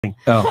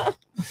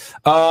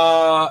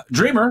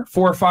Dreamer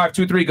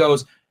 4523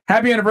 goes,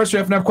 happy anniversary.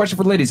 I have another question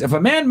for the ladies. If a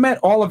man met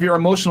all of your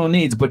emotional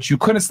needs, but you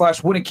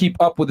couldn't/wouldn't keep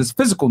up with his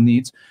physical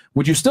needs,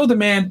 would you still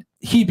demand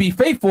he be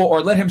faithful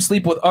or let him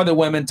sleep with other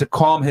women to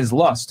calm his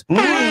lust? Okay,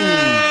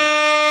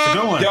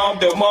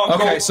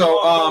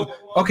 so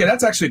okay,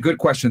 that's actually a good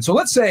question. So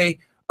let's say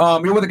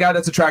you're with a guy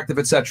that's attractive,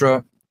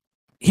 etc.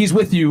 He's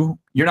with you.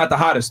 You're not the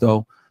hottest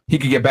though. He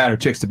could get badder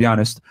chicks, to be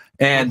honest.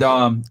 And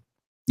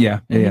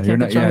you're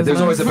not. Yeah,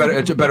 there's always a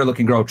better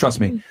looking girl. Trust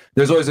me.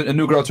 There's always a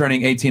new girl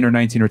turning 18 or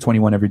 19 or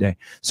 21 every day.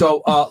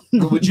 So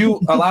would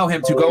you allow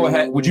him to go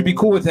ahead? Would you be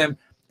cool with him?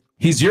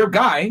 He's your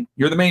guy.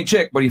 You're the main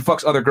chick, but he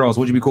fucks other girls.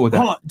 Would you be cool with that?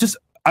 Hold on, just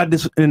add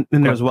this in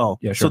there as well.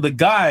 Yeah, sure. So the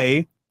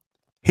guy,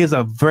 he has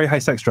a very high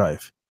sex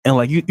drive, and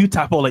like you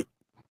tap out like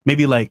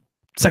maybe like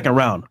second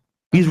round,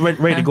 he's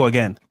ready to go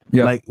again.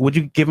 Yeah. Like, would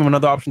you give him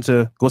another option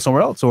to go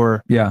somewhere else,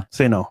 or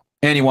say no?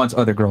 And he wants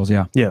other girls.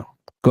 Yeah.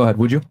 Go ahead.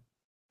 Would you?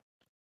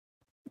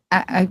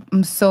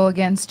 I'm so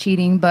against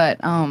cheating, but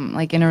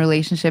like in a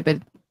relationship,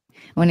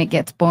 when it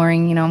gets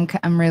boring, you know,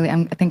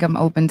 I think I'm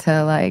open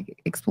to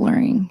like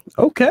exploring.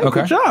 Okay.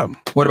 Good job.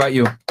 What about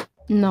you?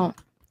 No.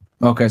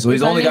 Okay, so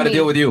he's only got to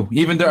deal with you.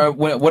 Even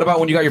what about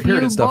when you got your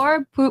period and stuff?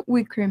 Or put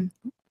whipped cream.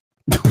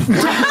 The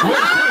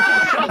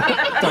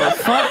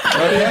fuck?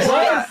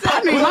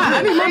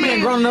 I need my man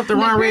growing up to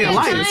run red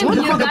lights. What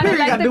the fuck? A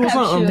period got to do with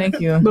something. Thank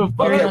you.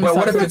 Okay, but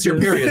what if it's your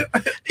period?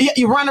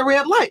 You run a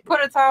red light.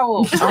 Put a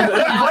towel. Honey.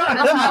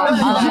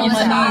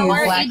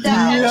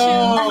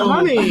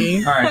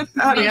 All right.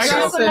 Honey, I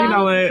gotta say, you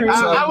know what?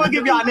 I will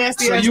give y'all a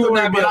nasty ass you would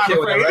story, not be but okay I'm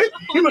with that, afraid. right?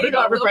 You would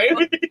not be afraid.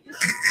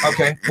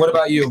 Okay. What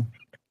about you?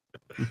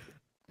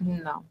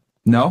 No.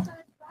 No.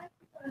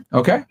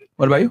 Okay.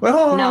 What about you?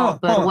 No,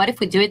 but what if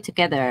we do it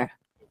together?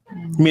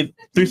 You mean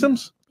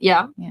threesomes?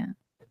 Yeah.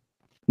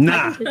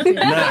 Nah.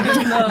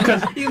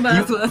 Because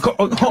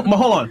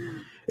hold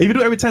on. If you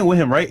do it every time with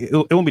him, right, it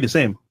won't be the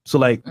same. So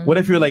like, what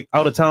if you're like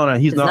out of town and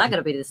he's It's not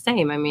gonna be the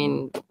same. I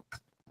mean,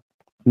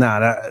 it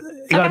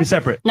gotta be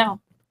separate.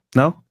 No.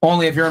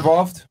 Only if you're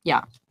involved.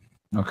 Yeah.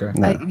 Okay.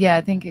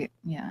 I think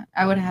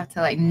I would have to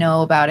like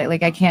know about it.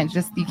 Like you can't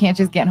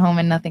just get home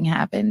and nothing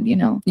happened, you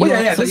know. Well,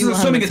 yeah. This is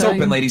assuming it's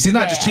open, ladies. He's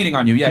not just cheating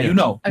on you. Yeah, you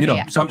know.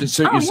 Okay, So I'm just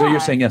so you're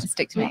saying yes.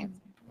 Stick to me.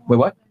 Wait,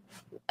 what?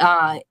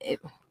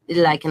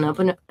 Like an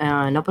open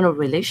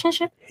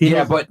relationship.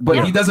 Yeah, but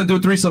he doesn't do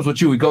threesomes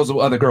with you. He goes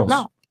with other girls.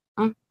 No.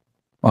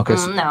 Okay.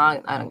 No,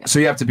 I don't. So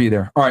you have to be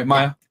there. All right,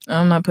 Maya.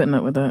 I'm not putting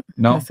up with that.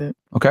 No. That's it.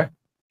 Okay.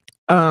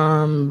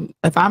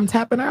 If I'm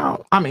tapping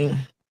out, I mean,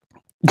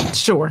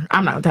 sure,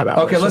 I'm not tapping out.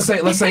 Okay, let's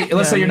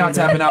say you're not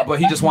tapping out, but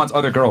he just wants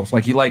other girls.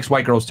 Like he likes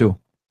white girls too,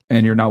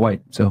 and you're not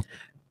white, so.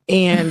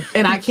 And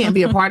I can't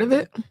be a part of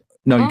it.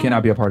 No, you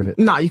cannot be a part of it.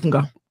 No, you can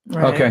go.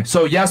 Right. Okay,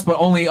 so yes, but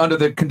only under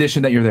the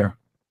condition that you're there.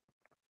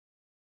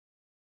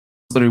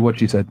 Literally what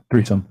she said,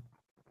 threesome.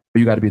 But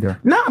you got to be there.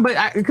 No, but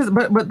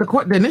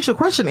the initial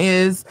question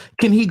is,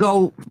 can he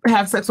go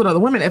have sex with other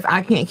women if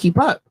I can't keep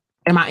up?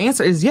 And my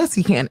answer is yes,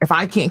 he can. If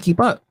I can't keep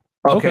up.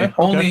 Okay.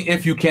 Only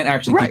if you can't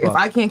actually keep up. If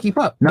I can't keep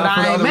up. Not but for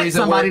I the ain't other met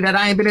reason somebody that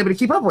I ain't been able to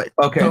keep up with.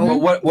 Okay, So,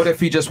 but what if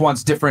he just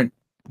wants different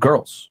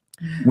girls?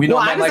 We know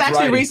I just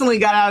actually recently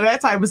got out of that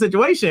type of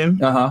situation.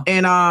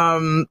 And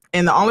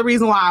the only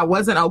reason why I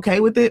wasn't okay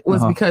with it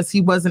was because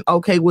he wasn't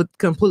okay with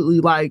completely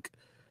like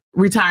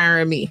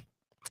retiring me.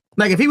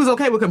 Like if he was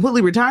okay with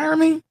completely retiring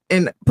me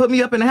and put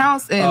me up in the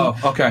house and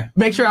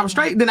make sure I was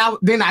straight, then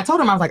I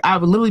told him, I was like, I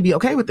would literally be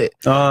okay with it.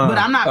 But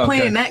I'm not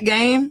playing that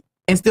game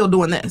and still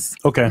doing this.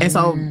 Okay. And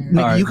so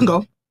you can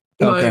go.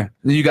 Okay.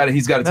 He's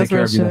got to take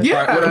care of you.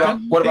 Yeah. All right,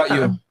 what about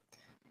you?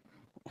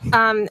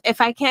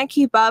 If I can't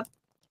keep up,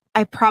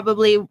 I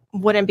probably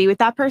wouldn't be with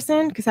that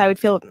person because I would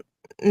feel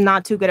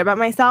not too good about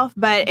myself.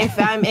 But if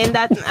I'm in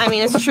that, I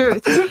mean, it's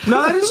truth.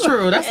 No, that is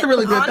true. That's a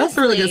really good. That's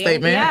a really good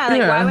statement. Yeah.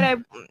 Like, why would I?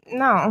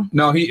 No.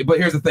 No, but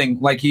here's the thing.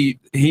 Like he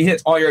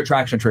hits all your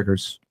attraction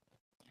triggers.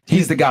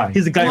 He's the guy.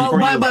 He's the guy.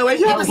 But when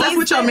you have sex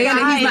with your man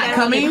and he's not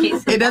coming,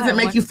 it doesn't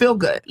make you feel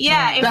good.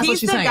 Yeah. If That's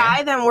he's the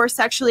guy, then we're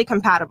sexually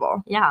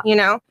compatible. Yeah. You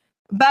know.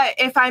 But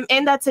if I'm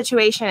in that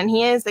situation and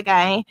he is the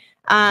guy,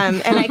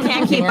 and I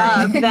can't keep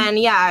up, then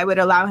yeah, I would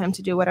allow him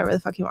to do whatever the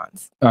fuck he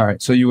wants. All right,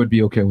 so you would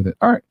be okay with it.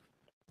 All right.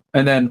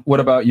 And then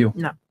what about you?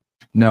 No.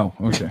 No.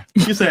 Okay.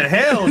 You said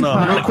hell no.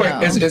 Real quick,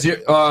 is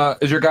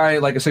your guy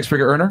like a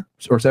 6-figure earner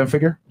or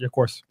 7-figure? Yeah, of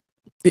course.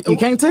 You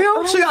can't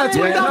tell? She got a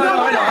 $20.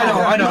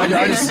 I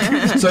know.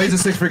 So he's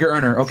a 6-figure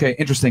earner. Okay,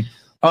 interesting.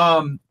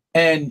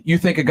 And you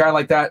think a guy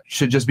like that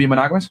should just be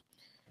monogamous?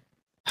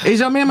 Is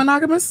your man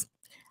monogamous?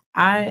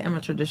 I am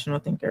a traditional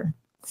thinker.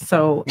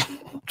 So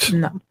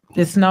no.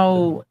 It's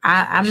no,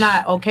 I'm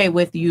not okay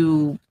with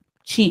you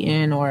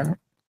cheating or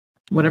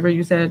whatever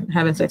you said,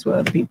 having sex with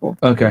other people.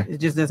 Okay. It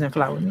just doesn't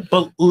fly with me.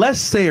 But let's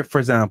say, for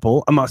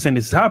example, I'm not saying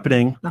this is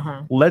happening.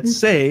 Let's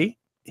say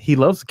he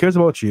cares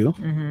about you,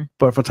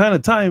 but from time to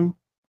time,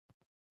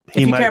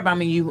 if you care about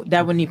me,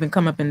 that wouldn't even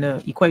come up in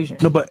the equation.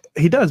 No, but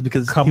he does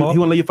because he won't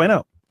let you find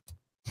out.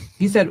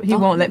 He said he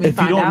won't let me find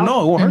out. If you don't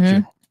know, it won't hurt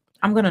you.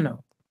 I'm gonna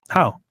know.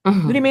 How?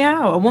 What do you mean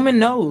how? A woman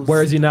knows.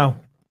 Where is he now?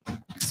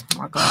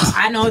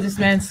 I know this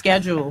man's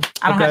schedule.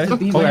 I don't have to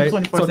be with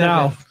him 24/7. So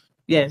now,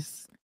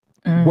 yes.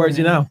 Where is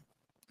he now?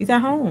 He's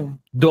at home.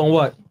 Doing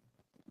what?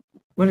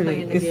 What are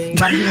they? It's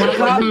about to be 1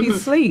 o'clock. He's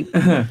asleep.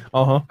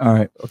 All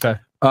right. Okay.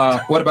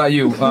 What about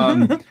you?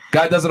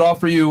 Guy does it all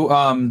for you,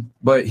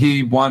 but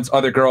he wants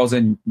other girls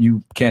and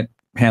you can't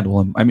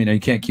handle him. I mean, you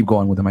can't keep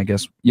going with him, I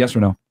guess. Yes or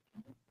no?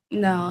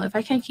 No, if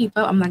I can't keep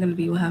up, I'm not gonna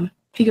be with him.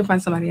 He can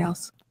find somebody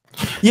else.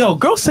 Yo,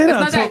 girls say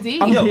that. It's not that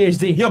deep. I'm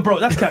PhD. Yo, bro,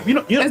 that's cap. You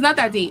know, it's not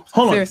that deep.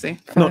 Hold on. Seriously.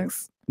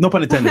 No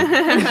pun intended. No,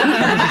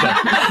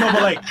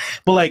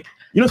 but like,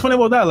 you know what's funny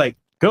about that? Like,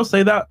 girls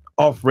say that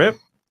off rip,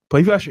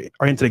 but if you actually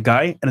are into the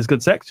guy and it's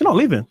good sex, you're not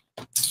leaving.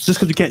 Just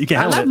because you can't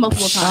handle it.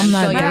 Multiple times. I'm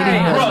not dating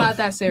him. It's not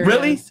that serious.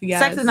 Really?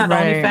 Yes. Sex is not the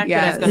only factor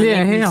that's going to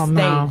make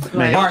me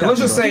stay. All right, let's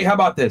just say, how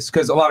about this?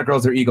 Because a lot of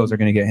girls, their egos are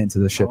going to get into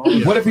this shit.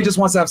 What if he just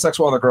wants to have sex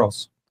with other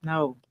girls?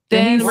 No.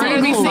 Then we're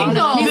gonna be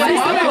single. He's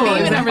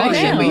in a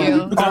relationship with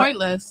you. It's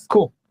pointless.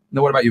 Cool.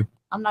 No, what about you?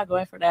 I'm not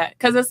going for that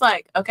because it's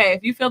like, okay,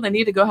 if you feel the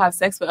need to go have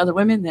sex with other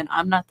women, then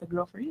I'm not the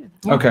girl for you.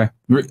 Okay.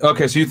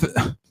 Okay. So you.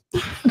 But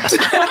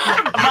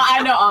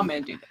I know all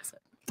men do this.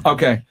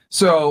 Okay.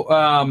 So,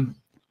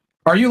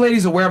 are you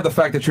ladies aware of the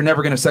fact that you're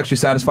never going to sexually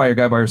satisfy your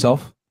guy by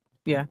yourself?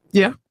 Yeah.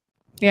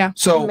 Yeah.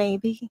 So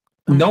maybe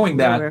knowing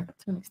that,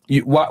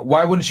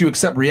 why wouldn't you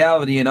accept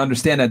reality and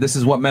understand that this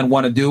is what men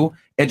want to do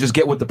and just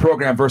get with the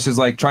program versus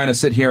like trying to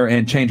sit here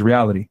and change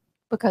reality?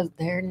 Because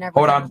they're never.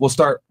 Hold on, we'll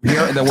start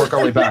here and then work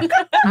our way back.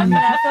 I mean,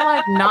 I feel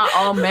like not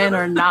all men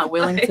are not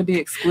willing to be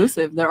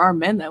exclusive. There are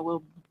men that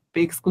will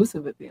be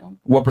exclusive with you.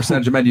 What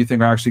percentage of men do you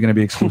think are actually going to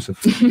be exclusive?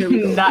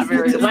 Not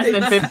very, less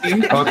than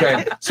 50.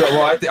 Okay, so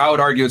well, I would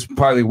argue it's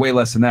probably way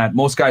less than that.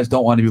 Most guys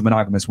don't want to be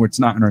monogamous, where it's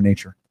not in our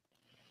nature.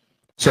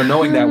 So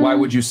knowing that, why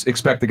would you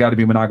expect the guy to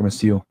be monogamous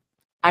to you?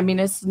 I mean,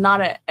 it's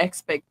not an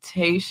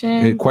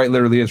expectation. It quite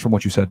literally is from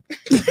what you said.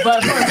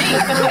 But for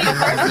me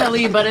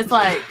personally, but it's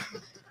like,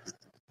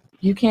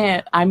 you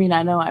can't, I mean,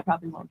 I know I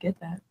probably won't get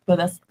that, but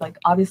that's like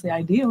obviously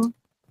ideal.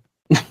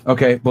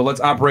 Okay, but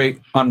let's operate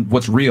on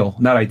what's real,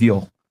 not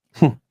ideal.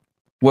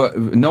 Well,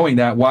 knowing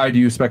that, why do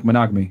you expect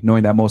monogamy?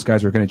 Knowing that most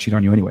guys are going to cheat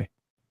on you anyway.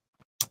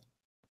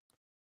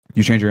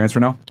 You change your answer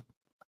now?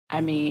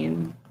 I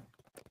mean,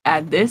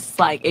 at this,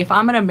 like, if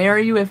I'm going to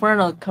marry you, if we're in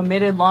a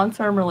committed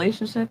long-term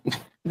relationship,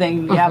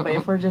 then yeah, but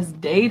if we're just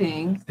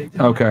dating,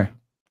 okay,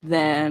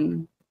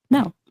 then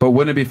no. But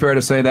wouldn't it be fair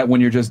to say that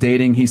when you're just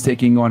dating, he's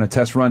taking you on a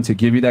test run to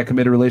give you that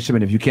committed relationship,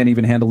 and if you can't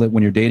even handle it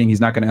when you're dating,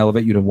 he's not going to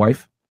elevate you to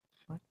wife?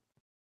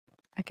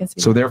 I can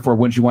see so that. therefore,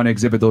 wouldn't you want to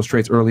exhibit those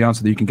traits early on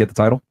so that you can get the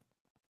title?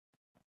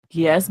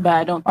 Yes, but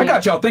I don't think... I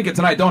got y'all thinking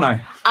tonight, don't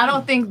I? I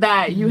don't think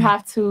that you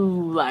have to,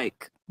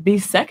 like, be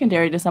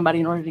secondary to somebody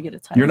in order to get a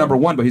title. You're number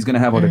one, but he's going to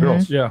have other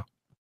girls. Yeah.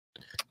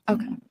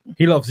 Okay.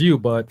 He loves you,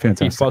 but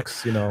Fantastic. he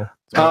fucks, you know.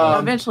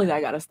 Eventually,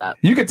 I got to stop.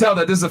 You can tell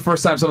that this is the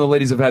first time some of the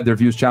ladies have had their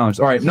views challenged.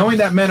 All right, knowing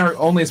that men are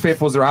only as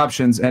faithful as their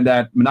options and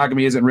that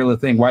monogamy isn't really a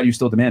thing, why do you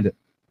still demand it?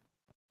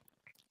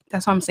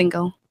 That's why I'm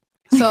single.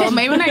 So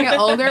maybe when I get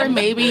older,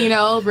 maybe, you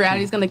know,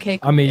 reality's going to kick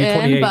I mean, you're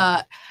 28. in,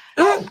 but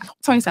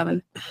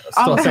 27.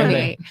 I'm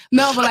 28.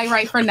 No, but like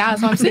right for now,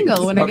 so I'm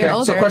single. When I get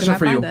older, so question then I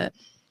for you. find it.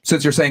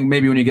 Since you're saying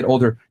maybe when you get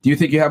older, do you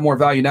think you have more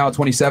value now at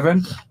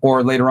 27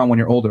 or later on when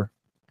you're older?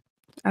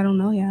 I don't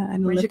know yet. I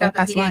know that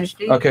past life.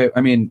 Okay,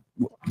 I mean,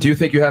 do you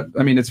think you have,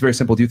 I mean, it's very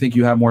simple. Do you think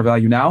you have more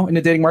value now in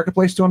the dating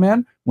marketplace to a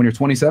man when you're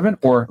 27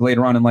 or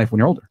later on in life when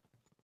you're older?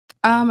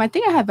 I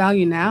think I have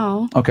value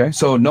now. Okay,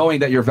 so knowing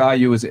that your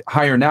value is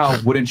higher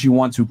now, wouldn't you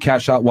want to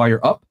cash out while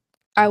you're up?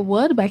 I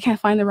would, but I can't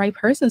find the right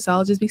person, so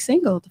I'll just be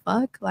single. What the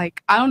fuck?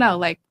 Like, I don't know.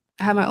 Like,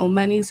 I have my own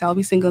money, so I'll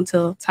be single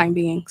until time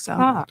being.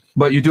 So,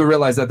 But you do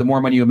realize that the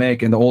more money you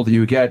make and the older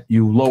you get,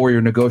 you lower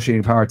your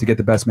negotiating power to get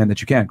the best man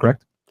that you can,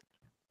 correct?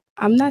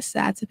 I'm not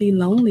sad to be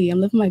lonely. I'm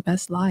living my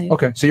best life.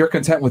 Okay, so you're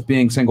content with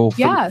being single?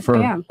 Yes,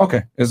 I am.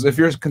 Okay, if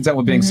you're content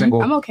with being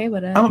single, I'm okay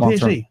with it. I'm a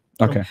PhD.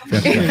 Okay.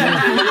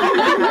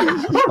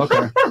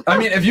 Okay. I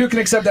mean, if you can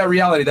accept that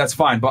reality, that's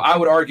fine. But I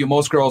would argue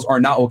most girls are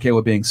not okay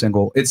with being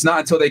single. It's not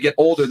until they get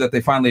older that they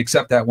finally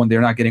accept that when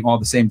they're not getting all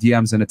the same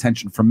DMs and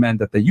attention from men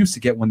that they used to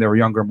get when they were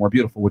younger and more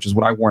beautiful, which is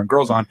what I warn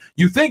girls on.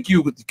 You think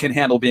you can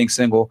handle being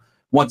single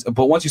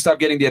but once you stop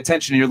getting the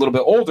attention and you're a little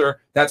bit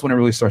older, that's when it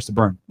really starts to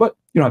burn. But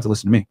you don't have to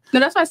listen to me. No,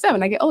 that's why I said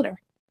when I get older.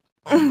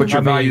 But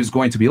your value is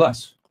going to be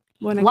less.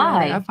 When I Why?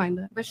 get older, I find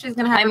it. But she's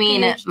gonna have. I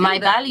mean, my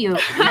value now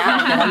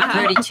that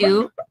I'm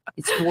 32,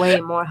 it's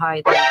way more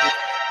high than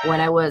when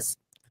I was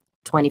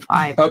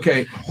 25.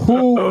 Okay,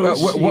 who?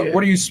 What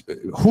do you?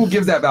 Who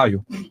gives that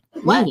value?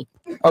 Me.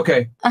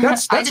 Okay,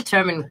 that's I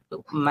determine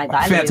my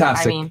value.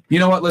 fantastic. I mean, you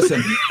know what?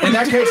 Listen, in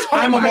that case,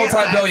 I'm a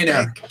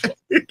multi-billionaire.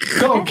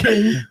 Go,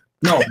 King.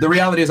 No, the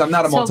reality is I'm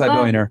not a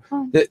multi-billionaire.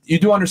 You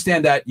do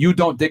understand that you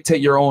don't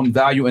dictate your own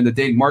value in the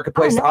dating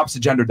marketplace. The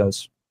opposite gender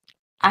does.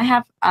 I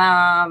have.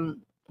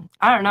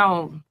 I don't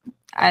know.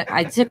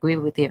 I disagree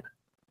with you.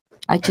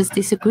 I just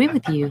disagree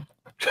with you.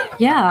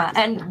 Yeah,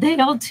 and they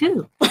don't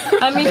too.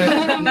 I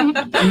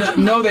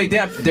mean, no, they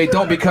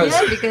don't because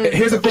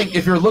here's the thing: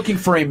 if you're looking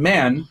for a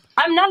man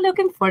I'm not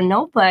looking for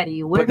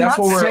nobody. We're not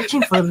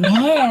searching for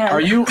men.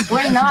 Are you?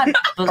 We're not.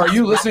 Are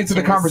you listening to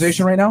the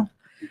conversation right now?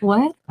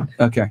 What?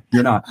 Okay,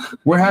 you're not.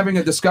 We're having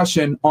a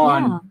discussion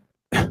on.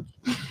 Yeah.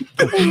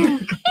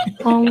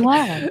 On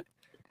what?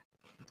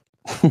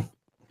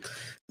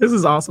 This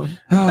is awesome.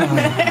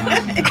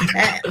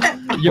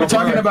 You're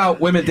talking about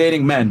women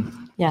dating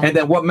men, and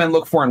then what men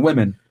look for in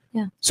women.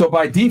 Yeah. So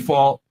by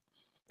default,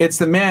 it's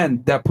the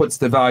man that puts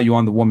the value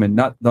on the woman,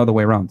 not the other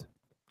way around.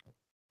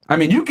 I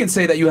mean, you can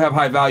say that you have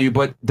high value,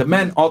 but the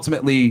men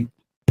ultimately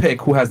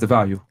pick who has the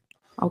value.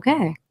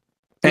 Okay.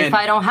 And if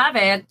I don't have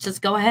it,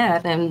 just go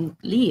ahead and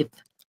leave.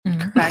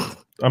 Correct.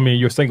 I mean,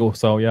 you're single,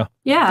 so yeah.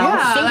 Yeah, I'm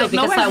Yeah, single like,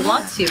 no because way. I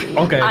want to.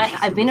 Okay.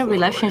 I've been in a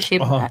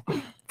relationship,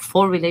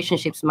 4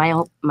 relationships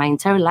my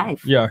entire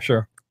life. Yeah,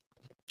 sure.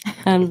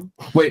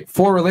 Wait,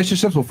 4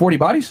 relationships with 40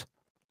 bodies?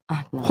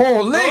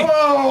 Holy!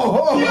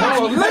 Holy!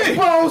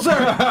 Holy!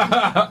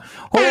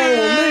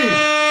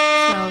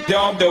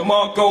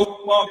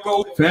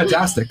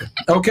 Fantastic.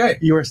 Okay.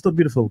 You are still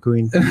beautiful,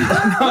 Queen.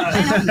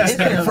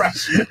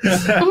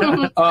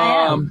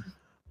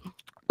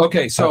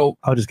 Okay, so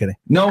I was just kidding.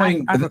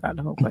 Knowing I forgot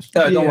the whole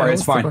question. don't worry,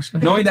 it's fine.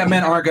 Knowing that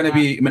men aren't going to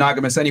be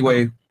monogamous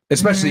anyway,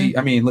 especially,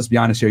 I mean, let's be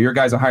honest here. Your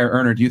guy's a higher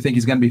earner. Do you think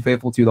he's going to be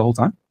faithful to you the whole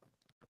time?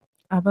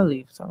 I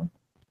believe so.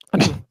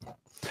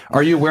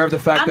 Are you aware of the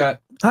fact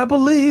that I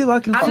believe I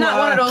can? I'm not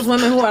one of those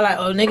women who are like,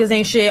 oh, niggas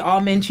ain't shit, all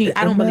men cheat.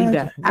 I don't believe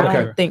that. I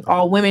don't think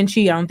all women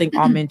cheat. I don't think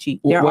all men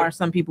cheat. There are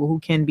some people who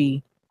can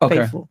be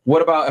faithful.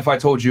 What about if I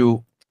told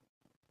you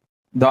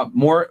the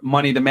more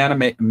money the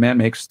man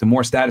makes, the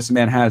more status a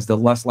man has, the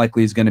less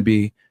likely he's going to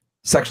be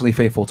sexually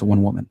faithful to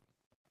one woman?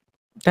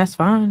 That's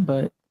fine,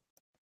 but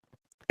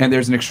and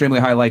there's an extremely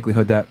high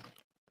likelihood that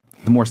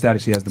the more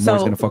status he has, the more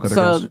he's going to fuck other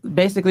girls. So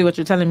basically what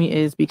you're telling me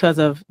is because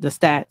of the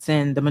stats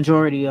and the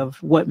majority of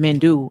what men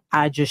do,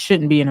 I just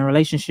shouldn't be in a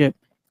relationship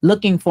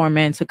looking for a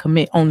man to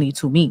commit only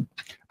to me.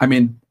 I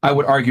mean, I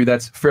would argue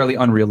that's fairly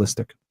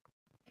unrealistic.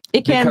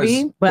 It can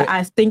be, but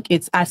I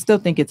still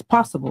think it's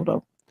possible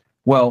though.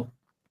 Well,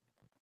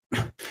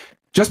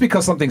 just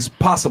because something's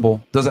possible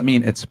doesn't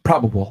mean it's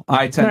probable.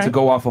 I tend to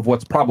go off of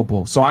what's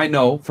probable. So I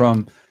know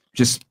from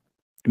just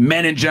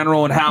men in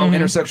general and how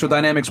intersexual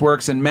dynamics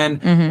works and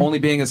men only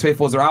being as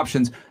faithful as their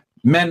options,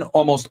 men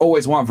almost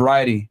always want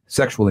variety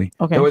sexually.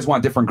 They always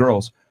want different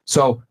girls.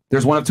 So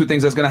there's one of two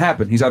things that's going to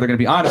happen. He's either going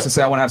to be honest and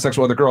say, I want to have sex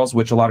with other girls,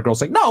 which a lot of girls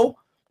say no.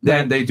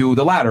 Then they do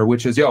the latter,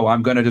 which is, yo,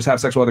 I'm going to just have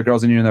sex with other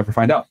girls and you'll never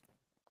find out.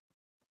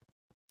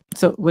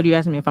 So what are you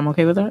asking me if I'm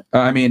okay with that?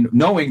 I mean,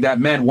 knowing that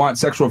men want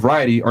sexual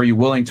variety, are you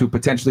willing to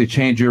potentially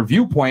change your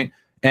viewpoint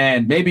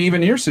and maybe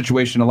even in your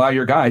situation, allow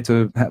your guy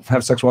to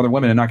have sex with other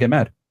women and not get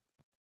mad?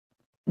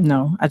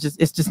 No,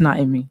 it's just not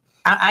in me.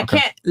 I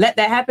can't let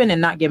that happen and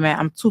not get mad.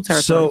 I'm too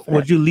terrified. So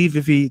would you leave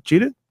if he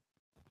cheated?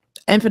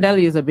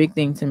 Infidelity is a big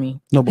thing to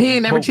me. No, he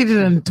ain't never cheated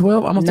in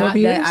almost 12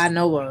 years. That I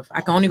know of. I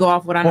can only go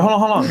off what I know.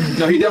 Hold on.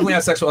 No, he definitely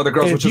has sex with other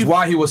girls, which is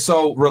why he was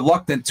so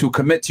reluctant to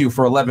commit to you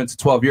for 11 to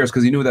 12 years,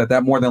 because he knew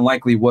that more than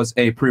likely was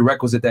a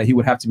prerequisite that he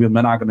would have to be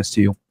monogamous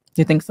to you.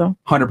 You think so?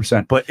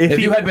 100%. But if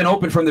you had been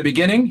open from the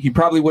beginning, he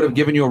probably would have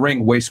given you a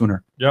ring way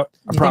sooner. Yep.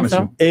 I promise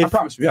you. If I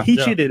promise you. Yeah. he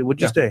cheated,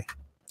 would you stay?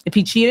 If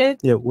he cheated?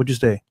 Yeah, would you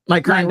stay?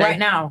 Like right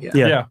now?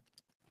 Yeah.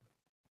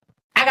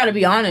 I gotta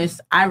be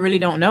honest. I really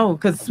don't know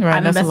because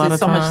I've invested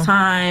so much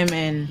time,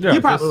 and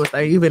you probably would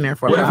say you've been there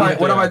for a while.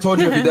 What if I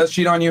told you if he does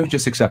cheat on you,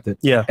 just accept it?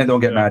 Yeah. And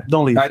don't get mad.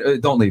 Don't leave.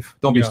 Don't leave.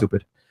 Don't be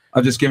stupid.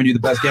 I'm just giving you the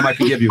best game I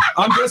can give you.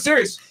 I'm just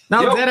serious.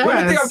 No, Yo, what do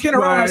you think I'm kidding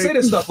around when I say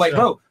this stuff? Like,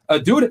 bro, a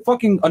dude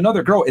fucking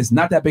another girl is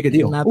not that big a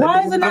deal.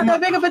 why is it not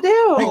that big of a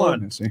deal? Hold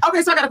on.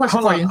 Okay, so I got a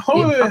question for you.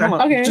 Hold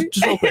on. Okay.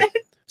 Just real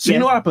quick. So you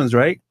know what happens,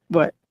 right?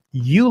 What?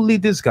 You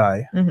lead this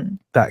guy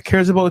that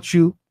cares about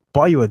you,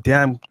 buy you a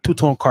damn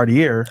two-tone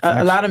Cartier.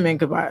 A lot of men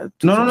could buy it.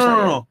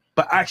 No.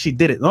 But I actually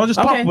did it. Don't just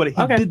talk about it.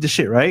 He did the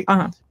shit, right?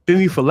 Been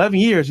with you for 11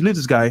 years. You lead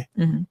this guy.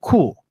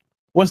 Cool.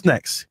 What's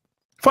next?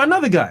 For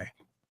another guy.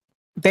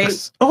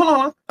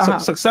 Hold on.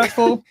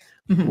 Successful,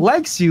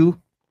 likes you,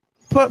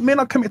 but may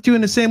not commit to you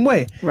in the same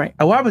way. Right.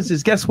 And what happens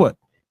is, guess what?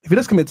 If he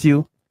does commit to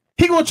you,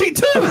 he gonna cheat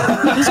too. So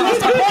what's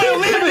the point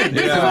of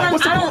leaving?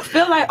 I don't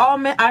feel like all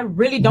men. I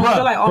really don't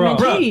feel like all men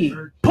cheat.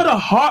 Put a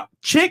hot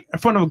chick in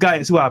front of a guy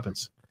and see what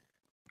happens.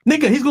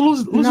 Nigga, he's gonna lose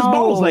his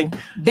balls. Like,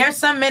 there's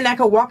some men that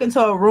could walk into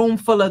a room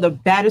full of the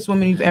baddest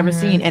women you've ever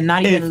seen and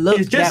not even look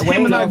it's just that way.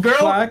 him and that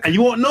girl, and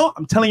you won't know.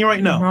 I'm telling you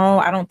right now. No,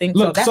 I don't think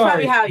so. That's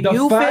probably how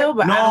you feel,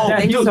 but I don't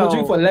think he was with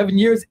you for 11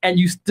 years and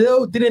you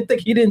still didn't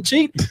think he didn't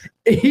cheat.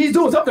 He's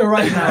doing something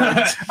right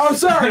now. I'm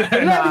sorry.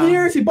 11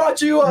 years, he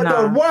bought you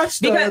the watch,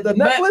 the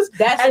necklace,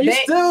 and you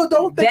still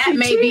don't think that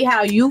may be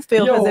how you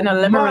feel because in a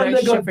limited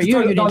relationship for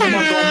you didn't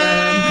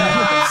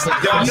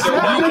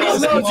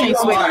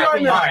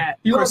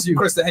cheat.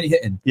 Chris, the Henny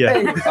hitting.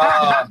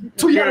 Yeah.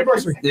 2-year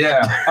anniversary.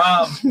 Yeah.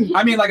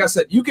 I mean, like I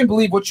said, you can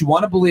believe what you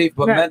want to believe,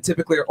 but men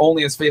typically are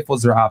only as faithful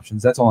as their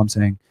options. That's all I'm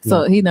saying.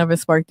 So he never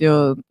sparked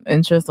your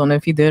interest on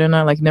if he did or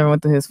not? Like, you never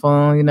went to his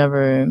phone? You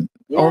never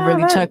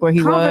overly check where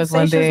he was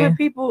one day. With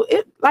people,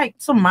 it like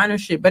some minor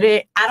shit, but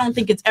I don't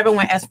think it's ever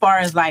went as far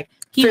as like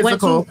he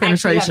physical went to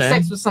actually have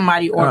sex with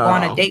somebody or go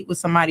on a date with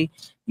somebody.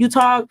 You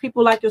talk,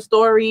 people like your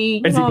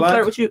story, you know,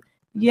 flirt with you.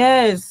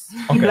 Yes,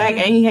 he black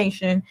and he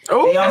Haitian.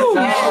 Oh,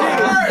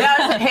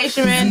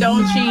 Haitian men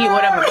don't cheat,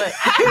 whatever. But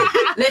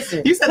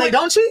listen, you said they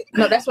don't cheat?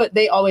 No, that's what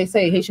they always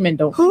say. Haitian men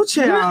don't. Who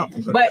child?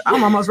 But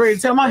I'm almost ready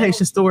to tell my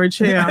Haitian story,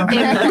 child.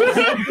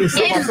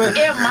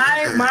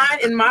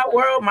 In my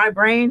world, my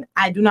brain,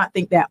 I do not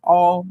think that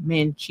all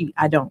men cheat.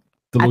 I don't.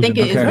 Delusion. I think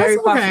it is very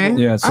possible.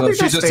 Yeah, so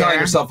she's just telling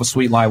herself a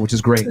sweet lie, which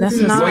is great.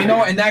 So you know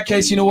what? In that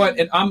case, you know what?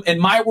 In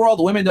my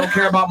world, women don't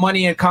care about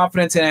money and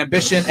confidence and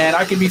ambition, and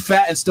I can be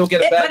fat and still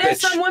get a bad bitch. But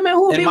there's some women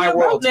who be with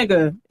broke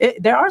nigga.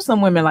 There are some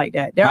women like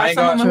that. There are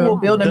some women who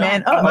build a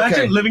man up.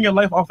 Imagine living your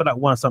life off of that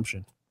one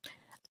assumption.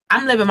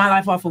 I'm living my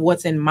life off of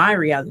what's in my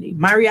reality.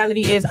 My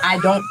reality is I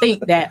don't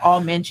think that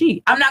all men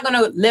cheat. I'm not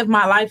gonna live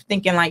my life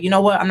thinking like, you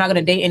know what? I'm not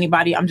gonna date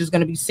anybody. I'm just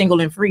gonna be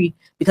single and free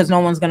because no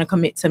one's gonna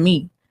commit to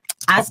me.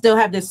 I still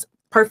have this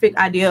perfect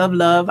idea of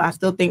love. I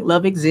still think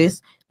love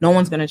exists. No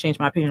one's going to change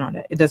my opinion on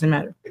that. It doesn't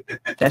matter.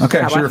 That's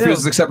okay, she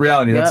refuses to accept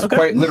reality. That's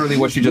quite literally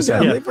what she just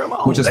said,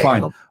 which is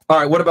fine. All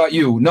right, what about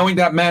you? Knowing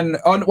that men...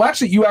 well,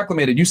 actually, you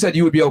acclimated. You said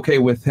you would be okay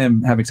with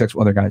him having sex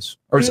with other guys.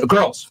 Or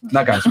girls,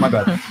 not guys. My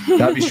bad.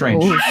 That'd be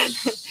strange.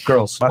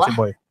 Girls. Watch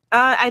boy.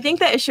 I think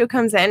the issue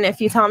comes in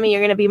if you tell me you're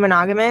going to be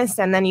monogamous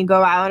and then you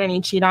go out and you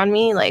cheat on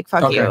me, like,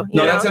 fuck you.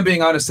 No, that's him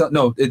being honest.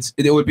 No,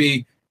 it would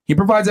be... He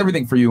provides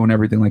everything for you and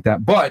everything like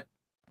that. But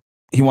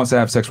he wants to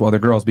have sex with other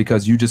girls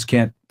because you just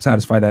can't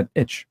satisfy that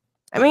itch.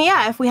 I mean,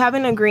 yeah, if we have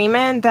an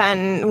agreement,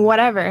 then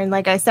whatever. And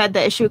like I said,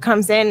 the issue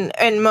comes in,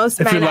 and most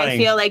men, I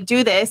feel like,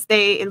 do this.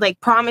 They like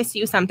promise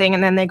you something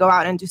and then they go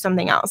out and do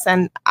something else.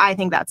 And I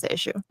think that's the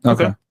issue.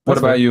 Okay. What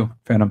about you,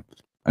 Phantom?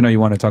 I know you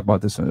wanted to talk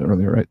about this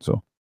earlier, right?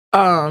 So,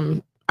 I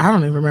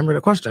don't even remember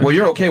the question. Well,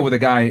 you're okay with a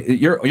guy.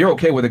 You're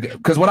okay with a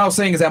because what I was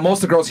saying is that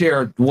most of the girls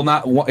here will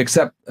not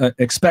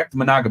expect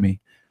monogamy.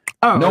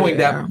 Oh, knowing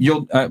that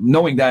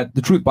knowing that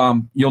the truth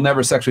bomb, you'll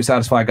never sexually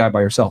satisfy a guy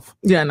by yourself.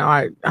 Yeah, no,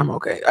 I'm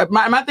okay.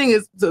 My thing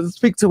is to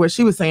speak to what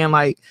she was saying.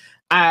 Like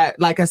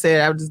I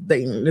said, I was just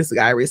dating this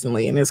guy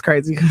recently, and it's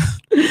crazy.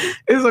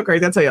 It's so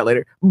crazy. I'll tell y'all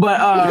later. But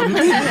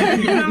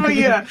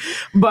yeah.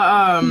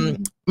 But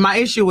my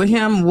issue with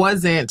him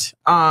wasn't.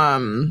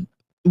 I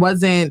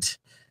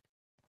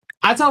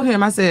told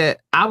him, I said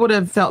I would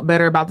have felt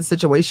better about the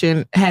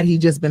situation had he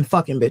just been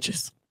fucking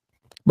bitches.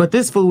 But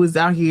this fool is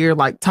out here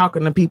like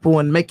talking to people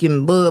and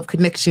making love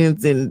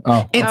connections and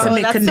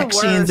intimate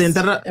connections and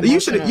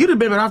you'd have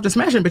been better off just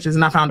smashing bitches,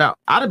 and I found out.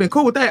 I'd have been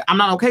cool with that. I'm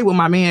not okay with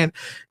my man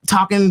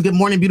talking good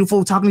morning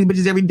beautiful, talking to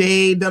these bitches every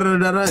day.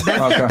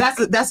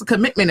 That's a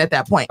commitment at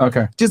that point.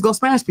 Okay, just go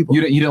smash people.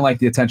 You didn't like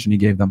the attention you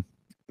gave them.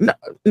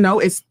 No,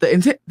 it's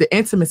the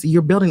intimacy.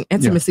 You're building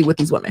intimacy with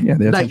these women. Yeah,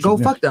 like go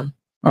fuck them.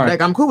 Right.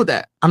 Like I'm cool with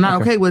that. I'm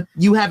not okay with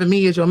you having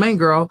me as your main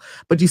girl,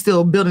 but you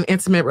still building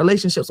intimate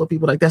relationships with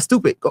people. Like that's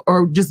stupid.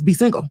 Or just be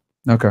single.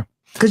 Okay.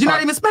 Because you're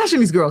not even smashing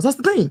these girls. That's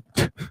the thing.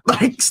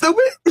 Like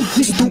stupid.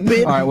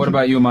 Stupid. All right. What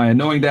about you, Maya?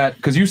 Knowing that,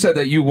 because you said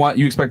that you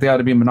expect the guy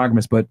to be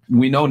monogamous, but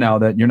we know now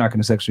that you're not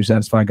going to sexually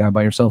satisfy a guy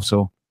by yourself.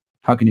 So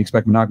how can you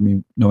expect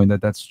monogamy knowing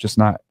that that's just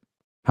not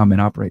how men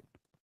operate?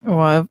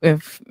 Well,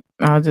 if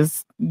I'll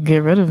just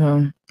get rid of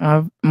him.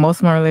 Most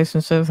of my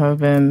relationships have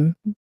been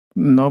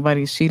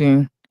nobody's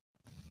cheating.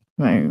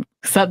 Like,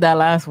 except that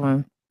last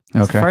one.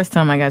 Okay. It's the first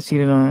time I got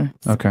cheated on.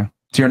 Okay.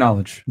 To your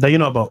knowledge. That you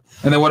know about.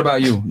 And then what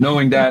about you?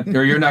 Knowing that,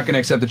 or you're not going to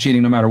accept the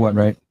cheating no matter what,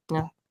 right?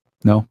 No.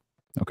 No?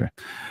 Okay.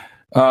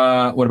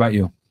 What about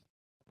you?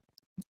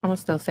 I'm going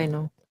to still say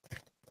no.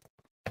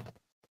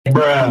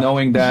 Bruh.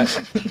 Knowing that.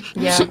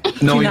 Yeah.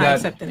 Knowing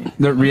that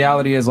the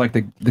reality is like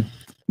the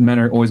men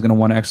are always going to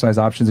want to exercise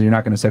options and you're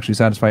not going to sexually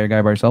satisfy your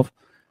guy by yourself.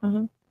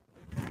 Mm-hmm.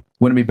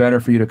 Wouldn't it be better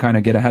for you to kind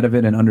of get ahead of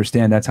it and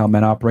understand that's how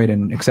men operate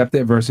and accept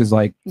it versus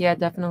like... Yeah,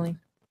 definitely.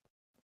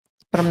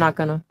 But I'm not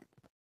gonna.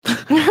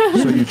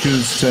 So you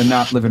choose to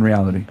not live in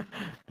reality.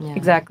 Yeah.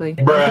 Exactly.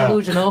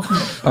 Delusional.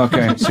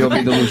 Okay, so you'll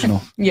be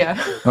delusional.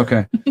 Yeah.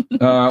 Okay.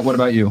 What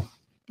about you?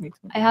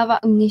 I have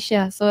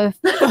amnesia, so if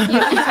you tell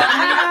me,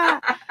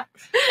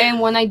 and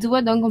when I do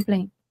it, don't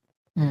complain.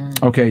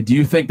 Okay, do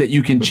you think that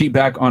you can cheat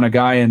back on a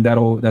guy and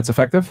that's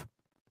effective?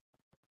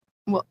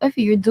 Well, if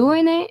you're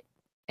doing it,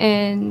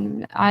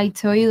 and I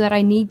tell you that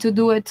I need to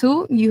do it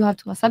too, you have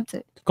to accept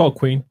it. Call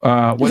Queen.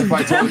 What if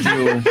I told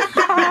you?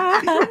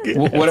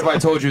 What if I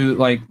told you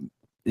like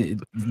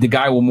the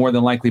guy will more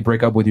than likely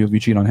break up with you if you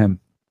cheat on him?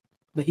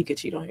 But he could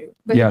cheat on you.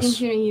 But yes. He can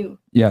cheat on you.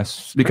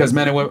 Yes, because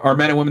men and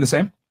women the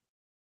same?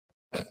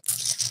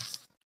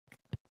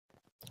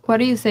 What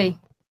do you say?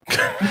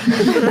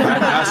 I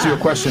asked you a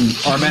question.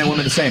 Are men and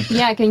women the same?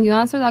 Yeah. Can you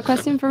answer that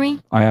question for me?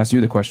 I asked you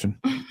the question.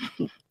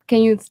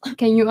 Can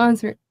you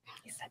answer it?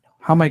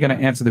 How am I going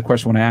to answer the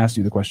question when I asked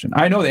you the question?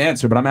 I know the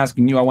answer, but I'm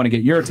asking you. I want to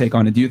get your take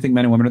on it. Do you think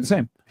men and women are the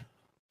same?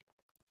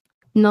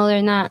 No,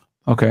 they're not.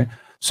 Okay.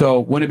 So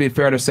wouldn't it be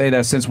fair to say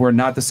that since we're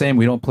not the same,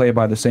 we don't play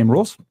by the same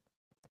rules?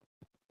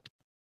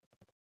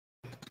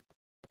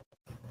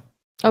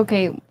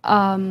 Okay.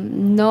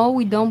 No,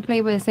 we don't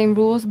play by the same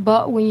rules.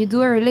 But when you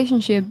do a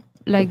relationship,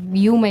 like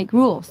you make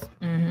rules.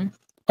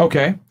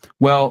 Okay.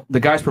 Well, the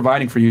guy's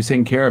providing for you, he's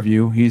taking care of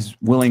you. He's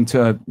willing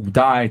to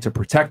die to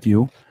protect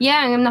you.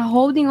 Yeah, and I'm not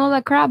holding all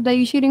that crap that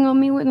you cheating on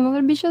me with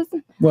another bitches.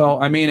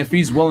 Well, I mean, if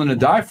he's willing to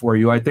die for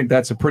you, I think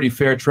that's a pretty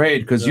fair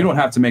trade because you don't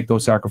have to make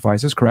those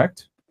sacrifices,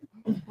 correct?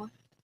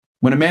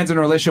 When a man's in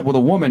a relationship with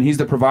a woman, he's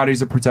the provider, he's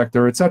the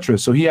protector, etc.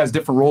 So he has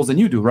different roles than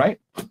you do, right?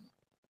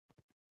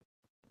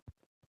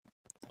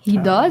 He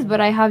does, but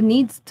I have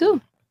needs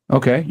too.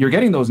 Okay, you're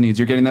getting those needs.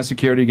 You're getting that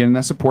security, you're getting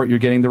that support, you're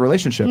getting the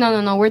relationship.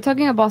 No. We're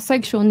talking about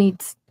sexual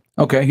needs.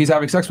 Okay, he's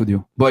having sex with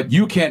you, but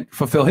you can't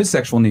fulfill his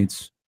sexual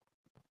needs.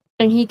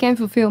 And he can't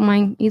fulfill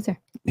mine either.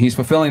 He's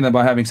fulfilling them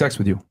by having sex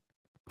with you.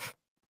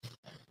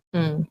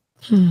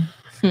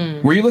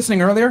 Were you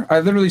listening earlier?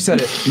 I literally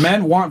said it.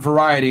 Men want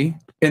variety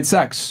in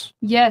sex.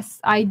 Yes,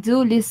 I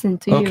do listen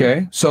to you.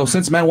 Okay, so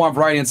since men want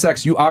variety in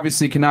sex, you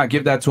obviously cannot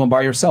give that to him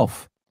by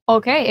yourself.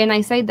 Okay, and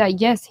I say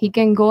that yes, he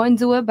can go and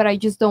do it, but I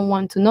just don't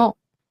want to know.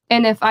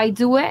 And if I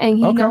do it and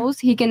he knows,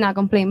 he cannot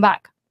complain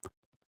back.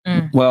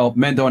 Well,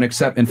 men don't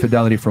accept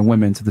infidelity from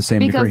women to the same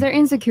Because degree. they're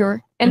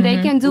insecure and they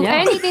can do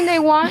anything they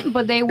want,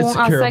 but they won't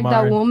Insecure accept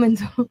that mind. woman.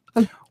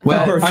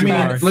 Well, I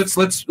mean,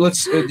 let's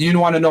you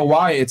want to know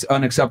why it's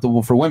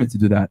unacceptable for women to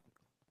do that?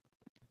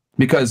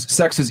 Because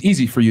sex is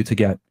easy for you to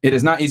get. It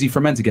is not easy for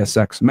men to get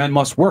sex. Men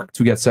must work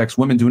to get sex.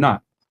 Women do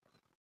not.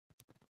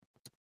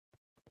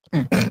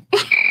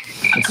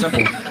 It's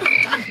simple.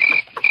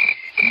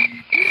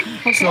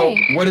 So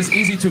what is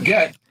easy to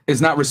get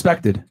is not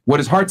respected. What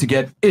is hard to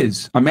get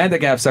is. A man that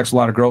can have sex with a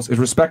lot of girls is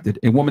respected.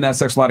 A woman that has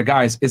sex with a lot of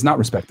guys is not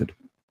respected.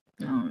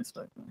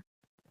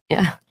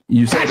 Yeah.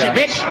 You say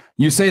that.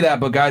 You say that,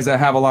 but guys that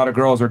have a lot of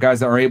girls or guys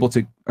that are able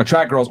to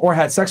attract girls or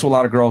had sex with a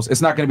lot of girls,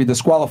 it's not going to be a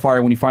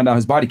disqualifier when you find out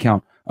his body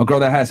count. A girl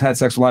that has had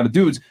sex with a lot of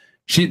dudes,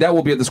 that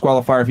will be a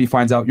disqualifier if he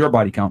finds out your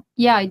body count.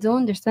 Yeah, I do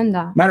understand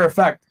that. Matter of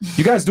fact,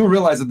 you guys do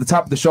realize at the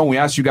top of the show when we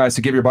ask you guys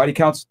to give your body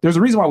counts, there's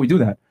a reason why we do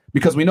that.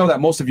 Because we know that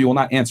most of you will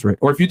not answer it.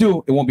 Or if you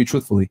do, it won't be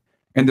truthfully.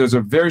 And there's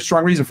a very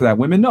strong reason for that.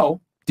 Women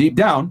know deep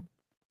down,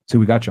 see,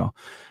 we got y'all.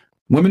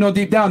 Women know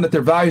deep down that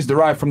their value is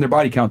derived from their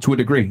body count to a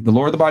degree. The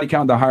lower the body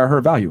count, the higher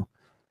her value.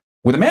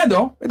 With a man,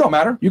 though, it don't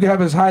matter. You can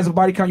have as high as a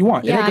body count you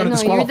want. It Yeah, ain't I going to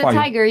know. You're the disqualify you.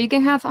 tiger. You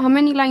can have how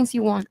many lines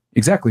you want.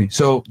 Exactly.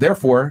 So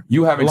therefore,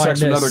 you having sex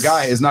with Blindness. another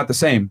guy is not the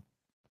same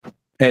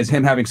as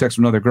him having sex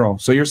with another girl.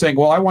 So you're saying,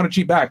 well, I want to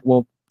cheat back.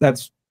 Well,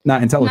 that's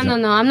not intelligent.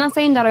 No. I'm not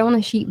saying that I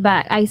want to cheat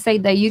back. I say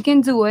that you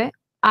can do it.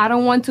 I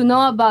don't want to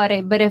know about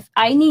it. But if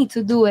I need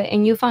to do it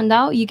and you found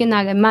out, you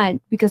cannot get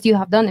mad because you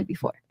have done it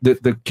before.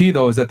 The key,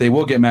 though, is that they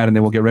will get mad and they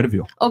will get rid of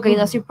you. Okay,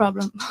 that's your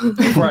problem.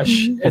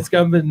 Fresh. It's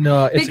gonna be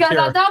Because insecure.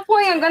 at that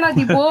point, I'm going to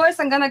divorce.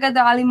 I'm going to get the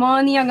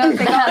alimony. I'm going to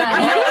take all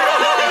that.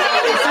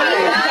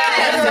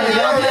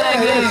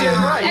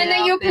 And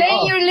then you play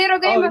your little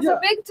game as a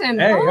victim.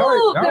 Hey, all right,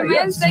 Ooh, all the right, man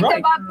yes, take the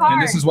right. bad part.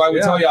 And this is why we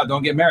tell y'all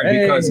don't get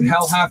married because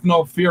hell hath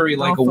no fury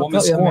like a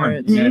woman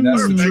scorned. And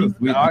that's the truth.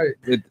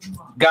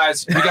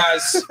 Guys, you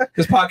guys,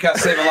 this podcast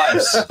saving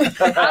lives. I'm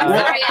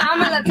sorry,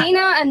 I'm a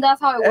Latina, and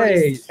that's how it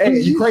works. Hey,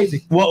 you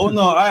crazy. Well,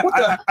 no, I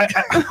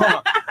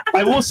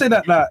will say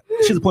that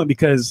she's the point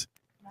because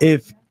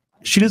if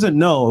she doesn't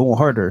know, it won't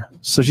hurt her.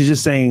 So she's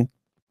just saying,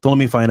 "Don't let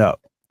me find out."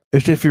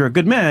 If you're a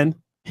good man,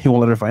 he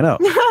won't let her find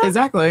out.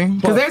 Exactly.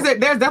 Because there's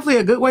definitely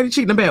a good way to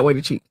cheat and a bad way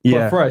to cheat.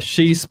 But Fresh,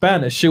 she's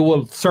Spanish. She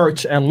will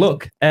search and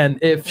look. And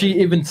if she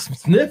even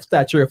sniffs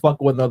that you're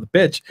fucking with another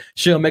bitch,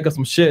 she'll make up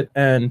some shit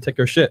and take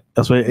her shit.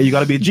 That's why you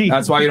gotta be a G.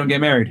 That's why you don't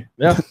get married.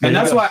 Yeah. And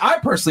that's why I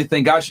personally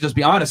think guys should just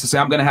be honest and say,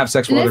 I'm going to have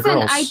sex with other Listen,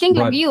 girls. I think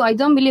But like you, I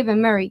don't believe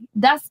in marriage.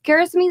 That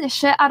scares me the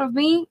shit out of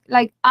me.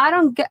 Like I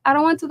don't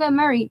want to get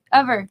married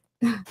ever.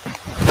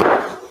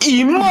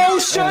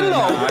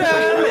 Emotional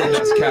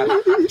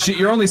damage.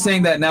 You're only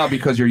saying that now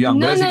because you're young.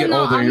 But as you get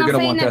older, I'm you're not going to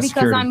saying want that that because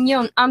security. I'm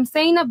young. I'm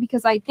saying that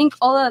because I think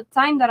all the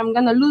time that I'm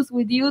gonna lose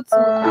with you to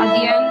at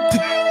the end.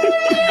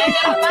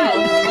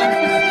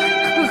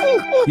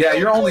 Yeah,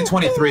 you're only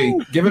 23.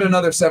 Give it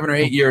another 7 or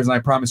 8 years, and I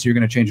promise you're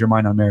going to change your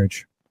mind on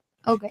marriage.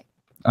 Okay.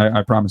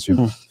 I promise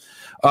you.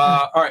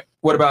 All right.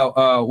 What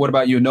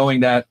about you? Knowing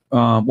that?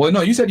 Well,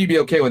 no, you said you'd be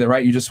okay with it,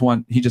 right? He just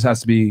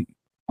has to be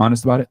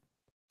honest about it.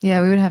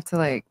 Yeah, we would have to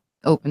like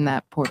open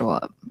that portal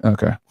up.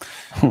 Okay.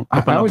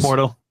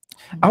 portal.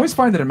 I always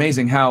find it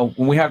amazing how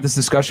when we have this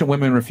discussion,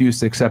 women refuse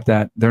to accept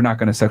that they're not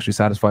going to sexually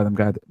satisfy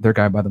their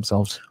guy by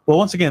themselves. Well,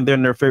 once again, they're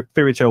in their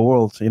fairy tale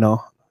world, you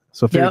know.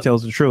 So fairy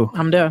tales are true.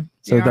 I'm done.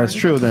 So if that's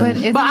true,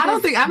 then. But I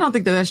don't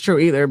think that that's true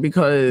either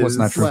because What's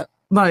not true?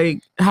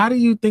 Like, how do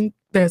you think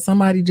that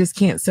somebody just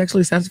can't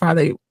sexually satisfy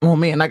their own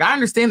man? Like, I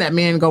understand that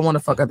men go want to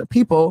fuck other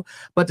people,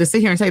 but to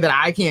sit here and say that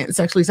I can't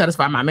sexually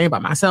satisfy my man by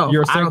myself,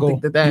 You're I don't single.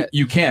 think that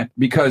You can't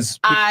because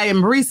I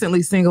am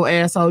recently single,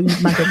 asshole. You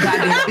make a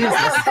goddamn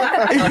business,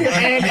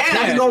 and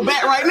I can go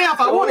back right now if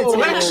I wanted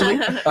to. Actually,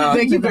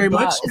 thank you very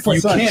much.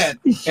 You can't,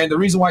 and the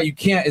reason why you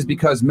can't is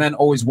because men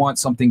always want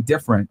something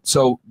different.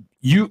 So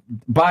you,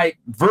 by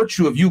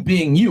virtue of you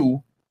being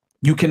you,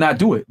 you cannot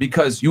do it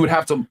because you would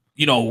have to,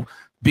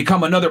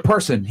 become another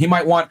person. He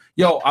might want,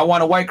 yo, I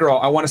want a white girl,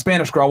 I want a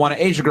Spanish girl, I want an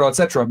Asian girl,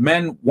 etc.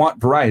 Men want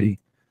variety.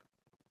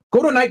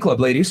 Go to a nightclub,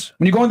 ladies.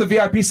 When you go in the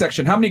VIP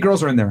section, how many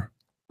girls are in there?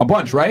 A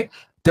bunch, right?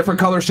 Different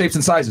colors, shapes,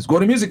 and sizes. Go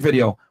to a music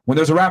video. When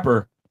there's a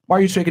rapper, why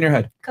are you shaking your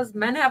head? Because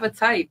men have a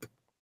type.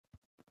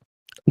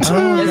 It's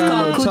called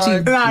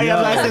coochie.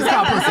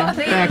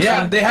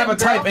 Yeah, they have a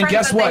type, and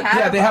guess what?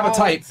 Yeah, they have a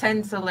type.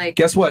 Tend to like.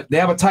 Guess what? They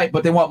have a type,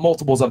 but they want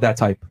multiples of that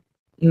type.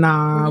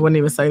 Nah, I wouldn't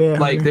even say that.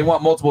 Like they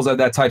want multiples of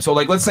that type. So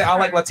like, let's say I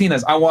like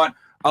Latinas. I want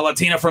a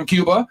Latina from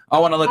Cuba. I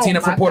want a Latina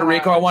from Puerto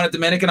Rico. I want a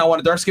Dominican. I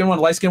want a dark skin one,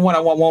 a light skin one. I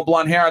want one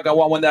blonde hair. I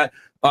want one that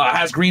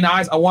has green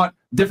eyes. I want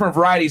different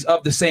varieties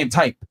of the same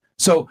type.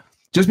 So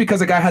just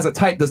because a guy has a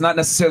type does not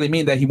necessarily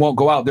mean that he won't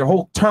go out. Their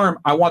whole term,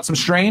 I want some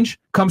strange,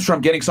 comes from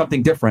getting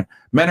something different.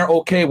 Men are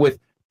okay with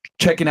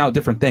checking out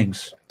different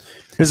things.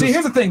 See,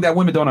 here's the thing that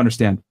women don't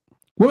understand.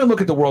 Women look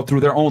at the world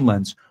through their own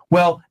lens.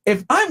 Well,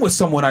 if I'm with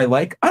someone I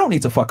like, I don't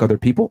need to fuck other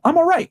people. I'm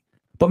all right.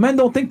 But men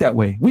don't think that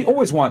way. We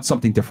always want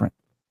something different.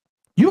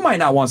 You might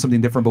not want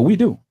something different, but we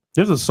do.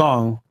 There's a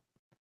song.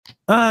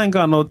 I ain't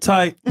got no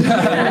type. And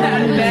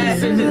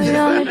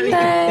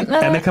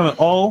they come in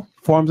all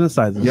forms and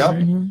sizes.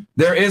 Yep.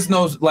 There is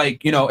no,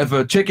 like, you know, if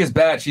a chick is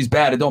bad, she's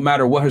bad. It don't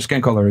matter what her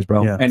skin color is,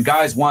 bro. Yeah. And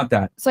guys want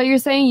that. So you're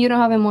saying you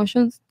don't have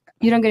emotions?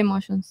 You don't get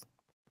emotions?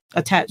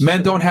 Attached.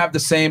 Men don't have the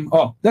same.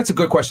 Oh, that's a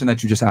good question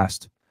that you just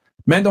asked.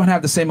 Men don't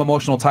have the same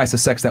emotional ties to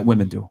sex that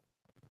women do.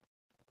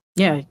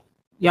 Yeah.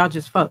 Y'all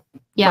just fuck.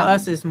 Yeah. For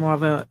us, it's more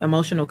of an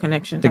emotional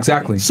connection.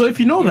 Exactly. So if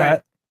you know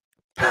that.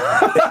 Yeah,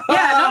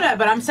 I know that,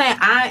 but I'm saying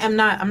I'm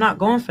not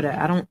going for that.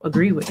 I don't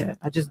agree with that.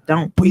 I just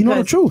don't. But you know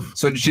the truth.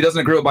 So she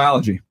doesn't agree with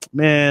biology.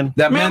 Man.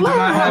 That men do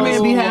not have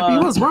men be happy.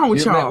 What's wrong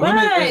with y'all?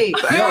 They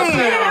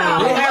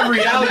have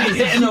reality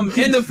hitting them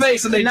in the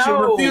face and they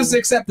refuse to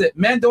accept it.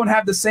 Men don't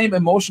have the same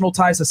emotional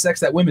ties to sex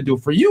that women do.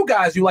 For you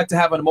guys, you like to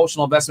have an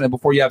emotional investment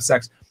before you have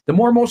sex. The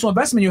more emotional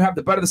investment you have,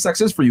 the better the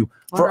sex is for you.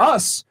 For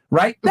us,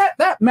 right?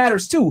 That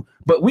matters too.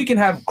 But we can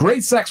have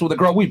great sex with a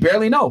girl we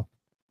barely know.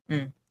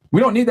 We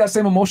don't need that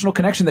same emotional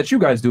connection that you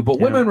guys do. But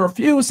women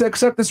refuse to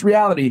accept this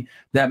reality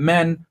that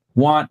men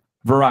want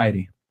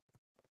variety.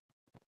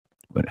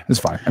 But it's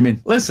fine. I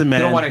mean, listen,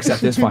 man. You don't want to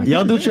accept this. Fine.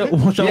 Y'all do what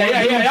y'all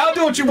yeah. Y'all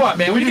do what you want,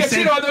 man. When you get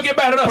cheated on, don't get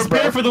mad at us,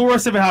 prepare bro. for the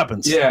worst if it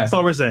happens. Yeah. That's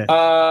all we're saying.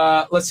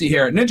 Let's see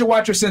here. Ninja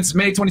Watcher since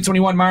May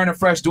 2021, Myron and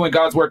Fresh, doing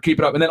God's work. Keep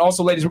it up. And then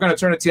also, ladies, we're going to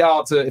turn it to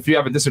y'all to if you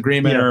have a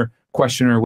disagreement or question or